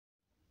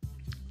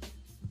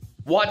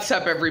What's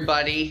up,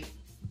 everybody?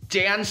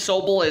 Dan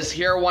Sobel is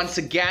here once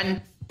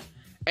again,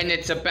 and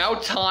it's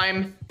about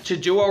time to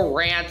do a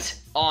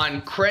rant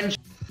on cringe.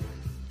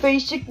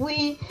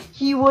 Basically,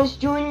 he was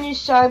doing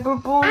this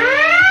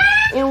cyberbullying,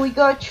 and we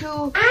got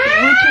to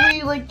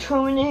literally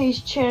terminate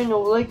his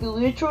channel.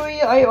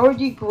 Literally, I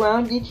already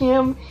grounded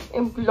him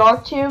and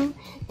blocked him,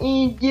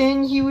 and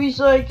then he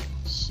was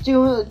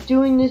still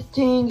doing the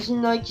things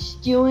and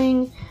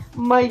stealing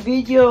my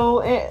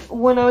video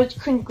when I was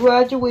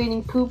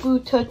congratulating Poo Poo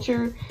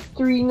Toucher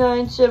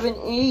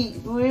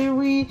 3978.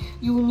 Literally,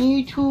 you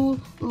need to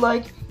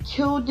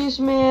kill this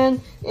man,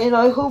 and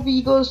I hope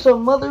he goes to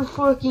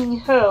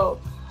motherfucking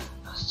hell.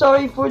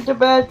 Sorry for the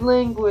bad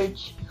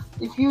language.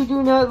 If you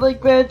do not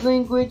like bad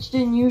language,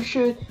 then you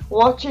should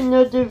watch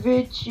another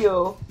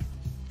video.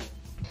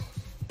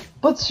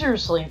 But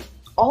seriously,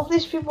 all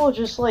these people are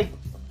just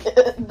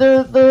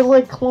they're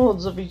like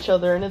clones of each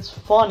other, and it's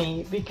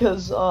funny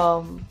because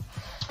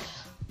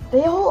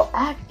they all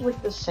act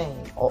like the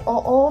same.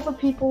 All the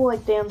people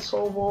like Dan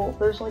Sobel,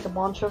 there's a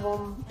bunch of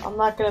them. I'm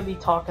not gonna be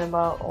talking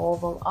about all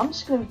of them. I'm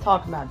just gonna be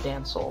talking about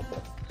Dan Sobel.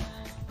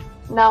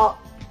 Now,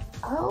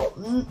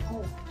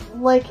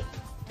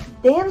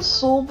 Dan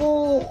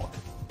Sobel,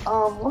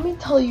 let me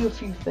tell you a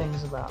few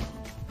things about him.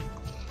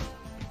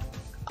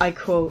 I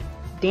quote,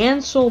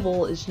 Dan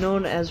Sobel is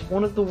known as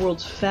one of the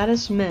world's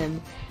fattest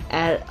men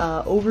at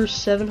over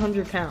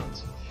 700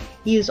 pounds.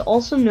 He is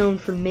also known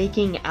for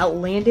making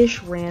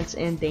outlandish rants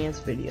and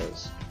dance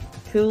videos.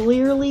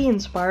 Clearly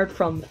inspired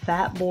from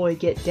Fat Boy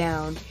Get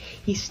Down,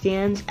 he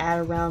stands at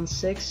around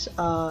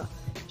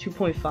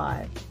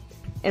 2.5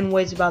 and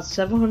weighs about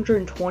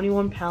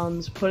 721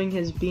 pounds, putting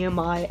his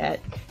BMI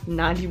at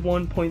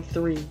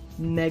 91.3,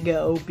 mega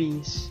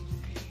obese.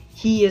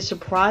 He is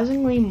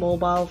surprisingly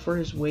mobile for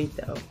his weight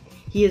though.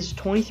 He is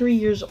 23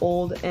 years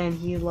old and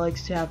he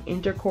likes to have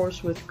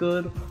intercourse with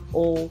good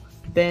old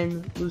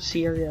Ben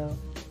Lucero.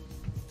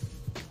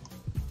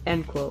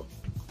 End quote.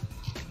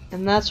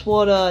 And that's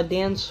what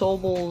Dan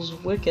Sobel's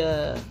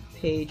Wiki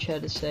page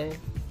had to say.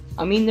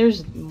 I mean,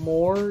 there's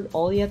more.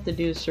 All you have to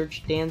do is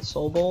search Dan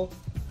Sobel.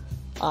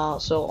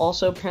 So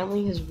also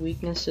apparently his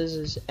weaknesses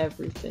is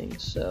everything.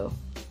 So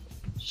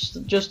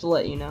just to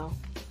let you know.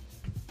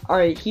 All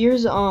right,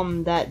 here's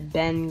that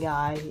Ben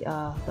guy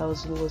that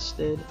was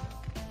listed.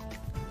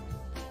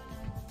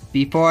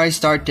 Before I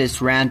start this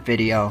rant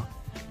video,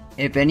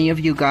 if any of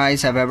you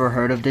guys have ever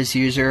heard of this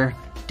user,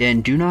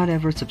 then do not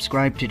ever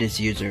subscribe to this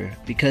user,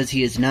 because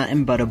he is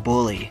nothing but a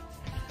bully.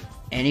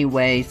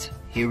 Anyways,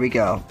 here we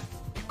go.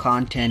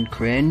 Content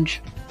cringe?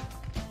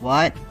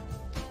 What?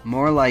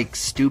 More like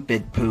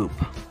stupid poop.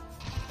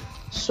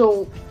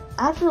 So,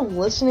 after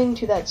listening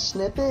to that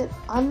snippet,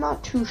 I'm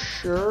not too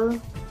sure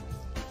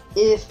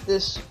if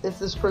this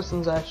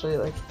person's actually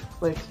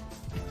like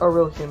a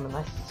real human.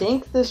 I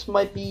think this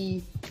might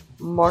be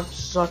Mark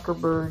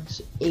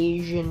Zuckerberg's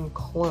Asian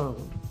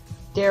clone.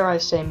 Dare I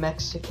say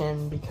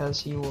Mexican,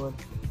 because he would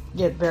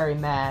get very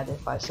mad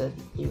if I said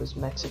he was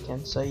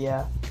Mexican, so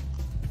yeah.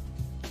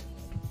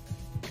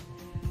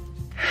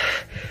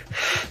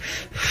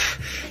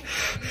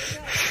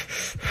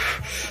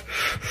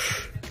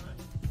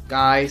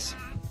 Guys,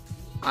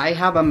 I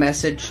have a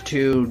message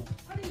to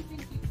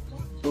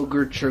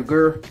Booger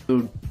Sugar.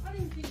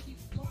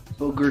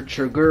 Booger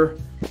Sugar.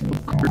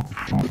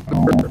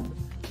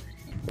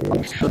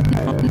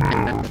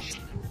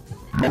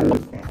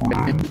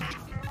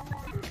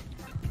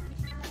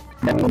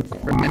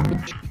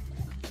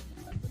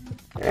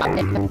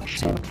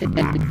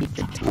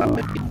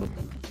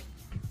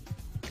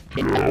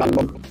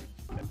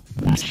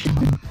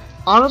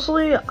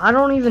 Honestly, I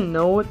don't even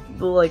know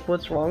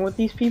what's wrong with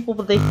these people,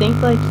 but they think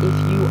if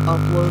you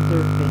upload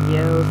their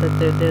video that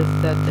they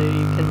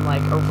can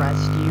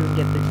arrest you and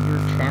get your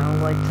channel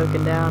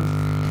taken down.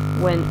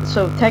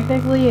 So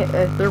technically,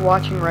 if they're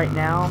watching right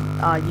now,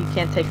 you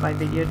can't take my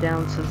video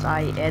down since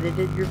I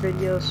edited your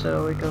video,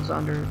 so it goes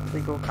under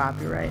legal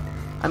copyright.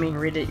 I mean,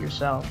 read it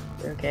yourself,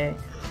 okay?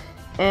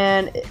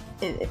 And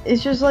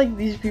it's just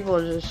these people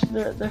are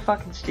they're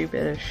fucking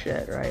stupid as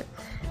shit, right?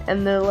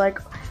 And they're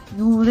like,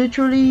 you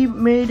literally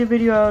made a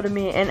video out of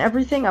me, and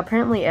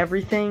apparently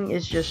everything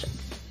is just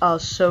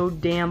so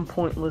damn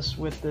pointless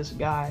with this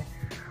guy.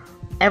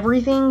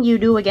 Everything you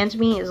do against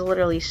me is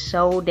literally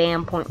so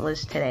damn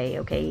pointless today,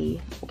 okay?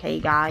 Okay,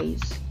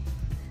 guys?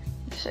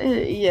 So,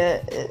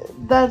 yeah,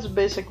 that's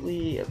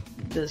basically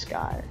this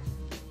guy,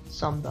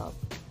 summed up.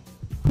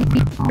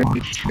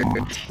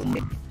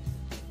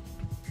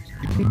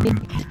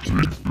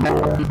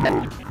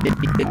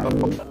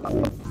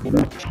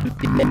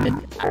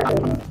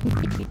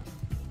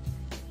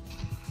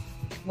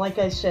 Like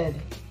I said,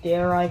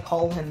 dare I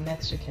call him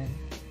Mexican?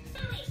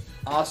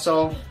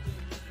 Also,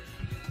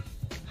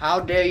 how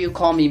dare you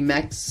call me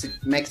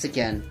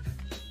Mexican?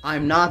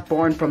 I'm not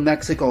born from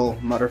Mexico,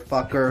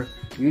 motherfucker.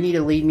 You need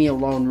to leave me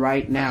alone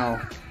right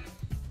now.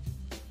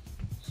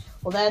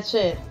 Well, that's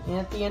it. And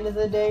at the end of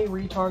the day,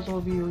 retards will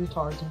be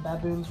retards, and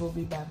baboons will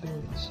be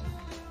baboons.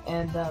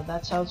 And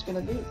that's how it's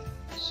gonna be.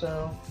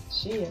 So,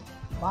 see ya.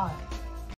 Bye.